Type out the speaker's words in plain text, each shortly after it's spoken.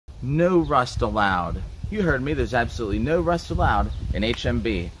no rust allowed. You heard me, there's absolutely no rust allowed in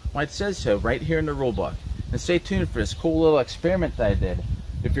HMB. Well, it says so right here in the rule book. And stay tuned for this cool little experiment that I did.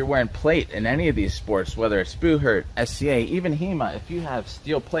 If you're wearing plate in any of these sports, whether it's buhurt, SCA, even HEMA, if you have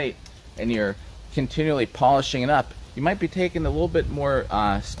steel plate and you're continually polishing it up, you might be taking a little bit more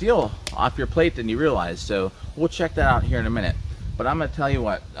steel off your plate than you realize. So we'll check that out here in a minute. But I'm going to tell you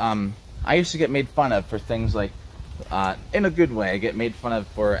what, I used to get made fun of for things like, in a good way, I get made fun of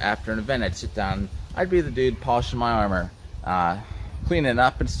for after an event, I'd sit down, I'd be the dude polishing my armor, cleaning it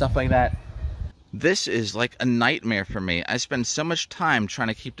up and stuff like that. This is like a nightmare for me. I spend so much time trying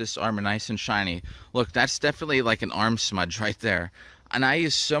to keep this armor nice and shiny. Look, that's definitely like an arm smudge right there. And I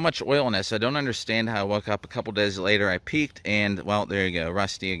use so much oil in this, I don't understand how I woke up a couple days later, I peeked, and, well, there you go,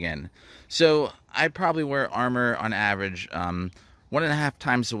 rusty again. So, I probably wear armor on average 1.5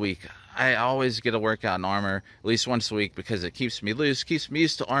 times a week. I always get a workout in armor at least once a week because it keeps me loose, keeps me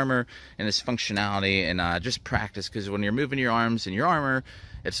used to armor and its functionality, and just practice, because when you're moving your arms in your armor,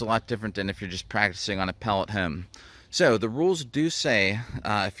 it's a lot different than if you're just practicing on a pellet home. So the rules do say,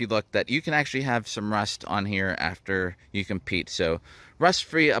 if you look, that you can actually have some rust on here after you compete. So rust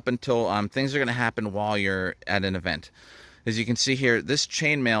free up until things are going to happen while you're at an event. As you can see here, this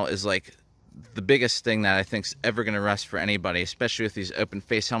chainmail is like the biggest thing that I think is ever going to rust for anybody, especially with these open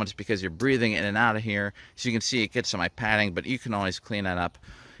face helmets, because you're breathing in and out of here. So you can see it gets on my padding, but you can always clean that up.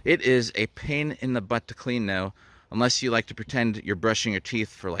 It is a pain in the butt to clean though, unless you like to pretend you're brushing your teeth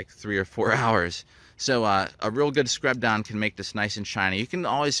for like 3 or 4 hours. So a real good scrub down can make this nice and shiny. You can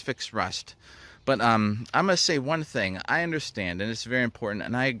always fix rust. But I'm going to say one thing. I understand, and it's very important,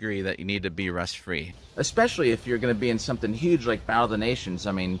 and I agree that you need to be rust-free. Especially if you're going to be in something huge like Battle of the Nations.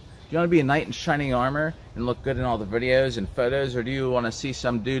 I mean, do you want to be a knight in shining armor and look good in all the videos and photos, or do you want to see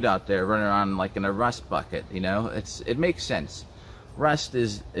some dude out there running around like in a rust bucket, you know? It makes sense. Rust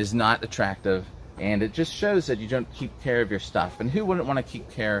is not attractive. And it just shows that you don't keep care of your stuff. And who wouldn't want to keep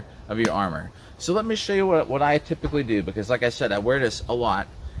care of your armor? So let me show you what I typically do, because like I said, I wear this a lot,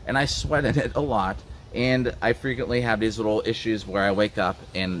 and I sweat in it a lot, and I frequently have these little issues where I wake up,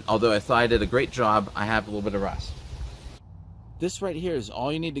 and although I thought I did a great job, I have a little bit of rust. This right here is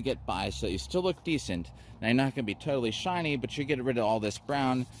all you need to get by so that you still look decent. Now you're not going to be totally shiny, but you get rid of all this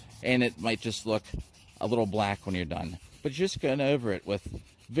brown, and it might just look a little black when you're done. But you're just going over it with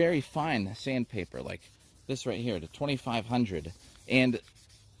very fine sandpaper, like this right here, the 2500, and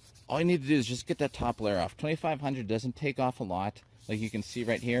all you need to do is just get that top layer off. 2500 doesn't take off a lot, like you can see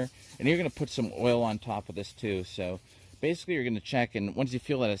right here, and you're going to put some oil on top of this too. So basically you're going to check, and once you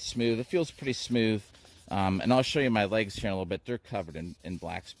feel that it's smooth, it feels pretty smooth, and I'll show you my legs here in a little bit. They're covered in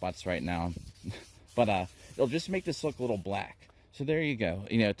black spots right now, but it'll just make this look a little black. So there you go.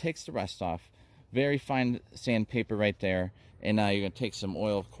 You know, it takes the rust off. Very fine sandpaper right there. And now you're going to take some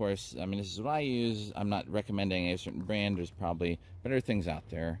oil, of course. I mean, this is what I use. I'm not recommending a certain brand. There's probably better things out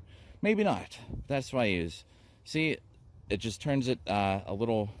there. Maybe not. That's what I use. See, it just turns it a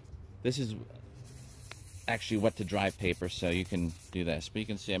little... This is actually wet to dry paper, so you can do this. But you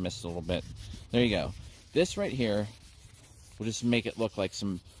can see I missed a little bit. There you go. This right here will just make it look like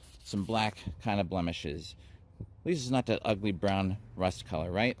some black kind of blemishes. At least it's not that ugly brown rust color,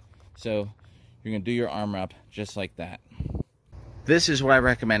 right? So you're going to do your armor up just like that. This is what I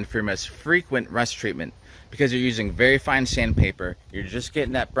recommend for your most frequent rust treatment, because you're using very fine sandpaper. You're just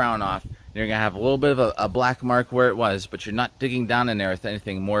getting that brown off. And you're going to have a little bit of a black mark where it was, but you're not digging down in there with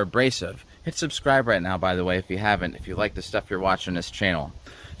anything more abrasive. Hit subscribe right now, by the way, if you haven't, if you like the stuff you're watching on this channel.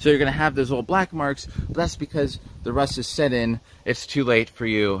 So you're going to have those little black marks, but that's because the rust is set in. It's too late for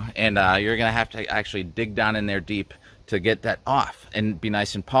you, and you're going to have to actually dig down in there deep to get that off and be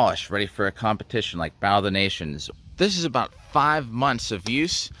nice and polished, ready for a competition like Battle of the Nations. This is about 5 months of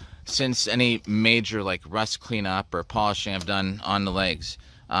use since any major like rust cleanup or polishing I've done on the legs.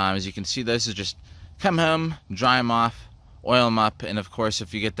 As you can see, this is just come home, dry them off, oil them up, and of course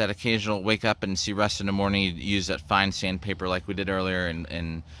if you get that occasional wake up and see rust in the morning, you use that fine sandpaper like we did earlier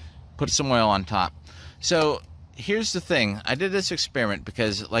and put some oil on top. So here's the thing, I did this experiment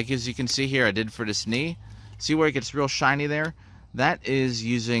because, like as you can see here, I did for this knee. See where it gets real shiny there? That is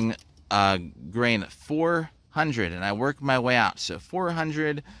using grain 400, and I worked my way out. So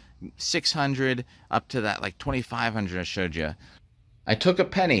 400, 600, up to that like 2500 I showed you. I took a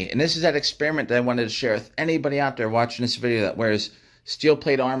penny, and this is that experiment that I wanted to share with anybody out there watching this video that wears steel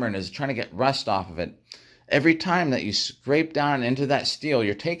plate armor and is trying to get rust off of it. Every time that you scrape down into that steel,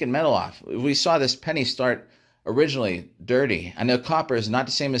 you're taking metal off. We saw this penny start originally dirty. I know copper is not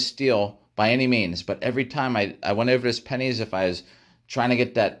the same as steel by any means, but every time I went over this penny as if I was trying to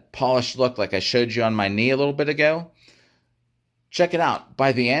get that polished look like I showed you on my knee a little bit ago, Check it out.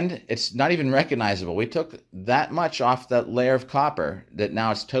 By the end, it's not even recognizable. We took that much off that layer of copper that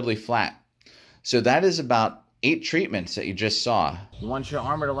now it's totally flat. So that is about 8 treatments that you just saw. You want your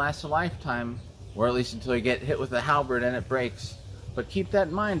armor to last a lifetime, or at least until you get hit with a halberd and it breaks. But keep that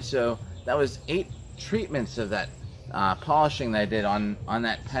in mind. So that was 8 treatments of that polishing that I did on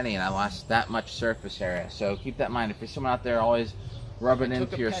that penny, and I lost that much surface area. So keep that in mind. If you're someone out there always rubbing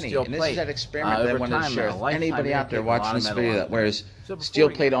into your steel plate, and this is that experiment that I wanted to share with anybody out there watching this video that wears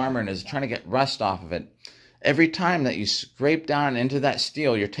steel plate armor and is trying to get rust off of it. Every time that you scrape down into that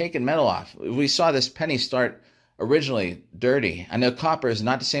steel, you're taking metal off. We saw this penny start originally dirty. I know copper is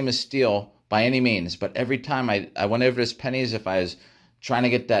not the same as steel by any means, but every time I went over this penny as if I was trying to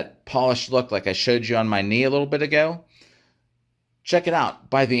get that polished look like I showed you on my knee a little bit ago. Check it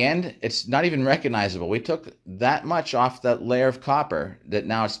out. By the end, it's not even recognizable. We took that much off that layer of copper that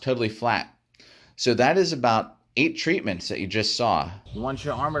now it's totally flat. So that is about 8 treatments that you just saw. You want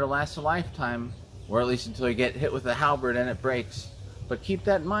your armor to last a lifetime, or at least until you get hit with a halberd and it breaks. But keep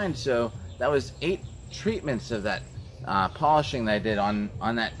that in mind. So that was 8 treatments of that polishing that I did on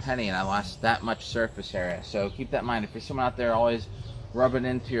that penny, and I lost that much surface area. So keep that in mind. If you're someone out there always rubbing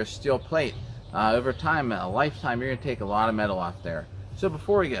into your steel plate, over time, a lifetime, you're going to take a lot of metal off there. So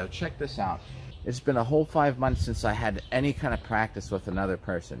before we go, check this out. It's been a whole 5 months since I had any kind of practice with another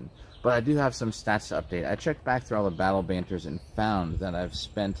person, but I do have some stats to update. I checked back through all the battle banters and found that I've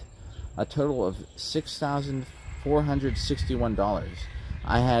spent a total of $6,461.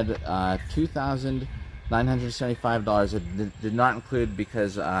 I had $2,975 that did not include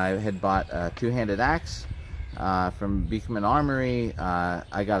because I had bought a 2-handed axe from Beekman Armory.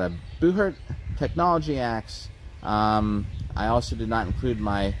 I got a buhurt technology axe. I also did not include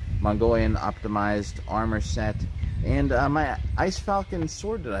my Mongolian optimized armor set and my Ice Falcon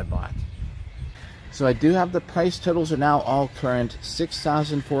sword that I bought. So I do have the price totals are now all current.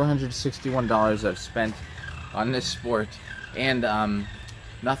 $6,461 I've spent on this sport, and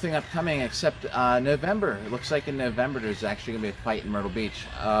nothing upcoming except November. It looks like in November there's actually going to be a fight in Myrtle Beach.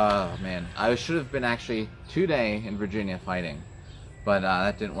 Oh man, I should have been actually today in Virginia fighting, but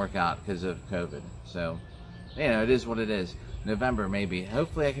that didn't work out because of COVID. So, you know, it is what it is. November maybe.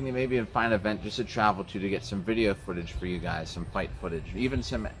 Hopefully I can maybe find an event just to travel to get some video footage for you guys, some fight footage, even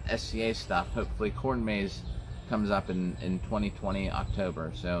some SCA stuff. Hopefully Corn Maze comes up in 2020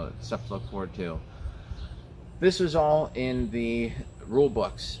 October, so stuff to look forward to. This was all in the rule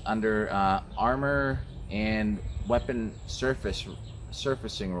books under armor and weapon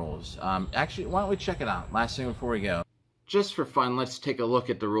surfacing rules. Actually, why don't we check it out? Last thing before we go. Just for fun, let's take a look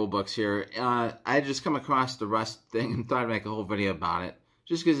at the rule books here. I just come across the rust thing and thought I'd make a whole video about it,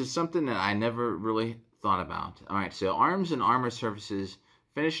 just because it's something that I never really thought about. Alright, so arms and armor surfaces,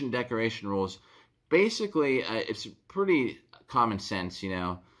 finish and decoration rules. Basically, it's pretty common sense, you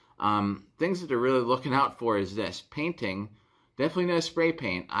know. Things that they're really looking out for is this. Painting, definitely no spray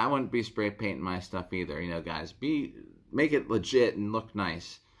paint. I wouldn't be spray painting my stuff either, you know, guys. Make it legit and look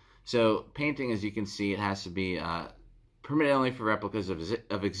nice. So painting, as you can see, it has to be permitted only for replicas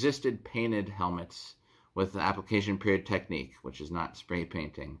of existed painted helmets with the application period technique, which is not spray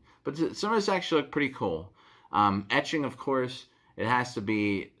painting. But some of this actually look pretty cool. Etching, of course, it has to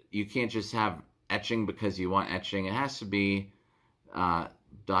be, you can't just have etching because you want etching. It has to be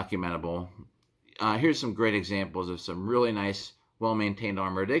documentable. Here's some great examples of some really nice, well-maintained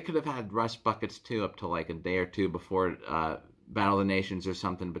armor. They could have had rust buckets too up to like a day or two before Battle of the Nations or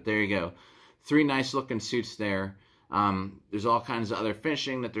something, but there you go. 3 nice looking suits there. There's all kinds of other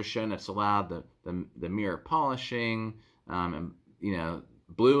finishing that they're showing that's allowed, the mirror polishing, and, you know,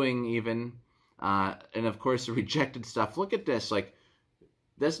 bluing even, and of course the rejected stuff. Look at this, like,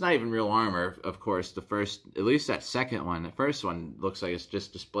 that's not even real armor, of course. The first, at least that second one, the first one looks like it's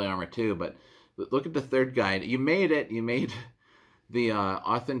just display armor too, but look at the third guide. You made it. You made the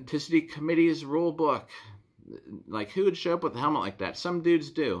Authenticity Committee's rule book. Like, who would show up with a helmet like that? Some dudes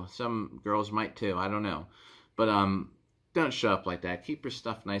do. Some girls might too. I don't know. But don't show up like that. Keep your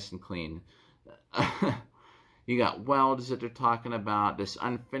stuff nice and clean. You got welds that they're talking about. This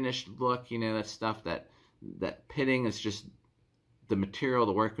unfinished look, you know, that stuff, that pitting is just the material,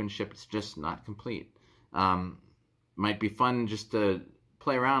 the workmanship. It's just not complete. Might be fun just to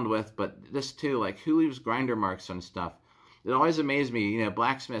play around with, but this too, like, who leaves grinder marks on stuff? It always amazed me, you know,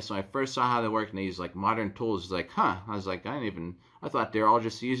 blacksmiths, when I first saw how they work and they use like modern tools, it's like, huh, I was like, I thought they were all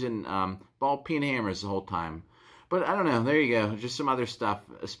just using ball peen hammers the whole time. But I don't know, there you go, just some other stuff,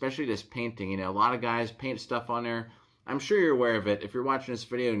 especially this painting, you know, a lot of guys paint stuff on there. I'm sure you're aware of it. If you're watching this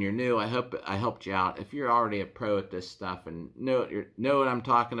video and you're new, I hope I helped you out. If you're already a pro at this stuff and know what I'm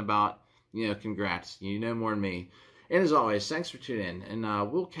talking about, you know, congrats, you know more than me. And as always, thanks for tuning in,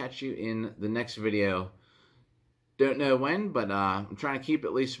 and we'll catch you in the next video. Don't know when, but I'm trying to keep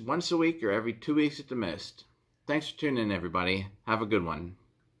at least once a week or every 2 weeks at the most. Thanks for tuning in, everybody. Have a good one.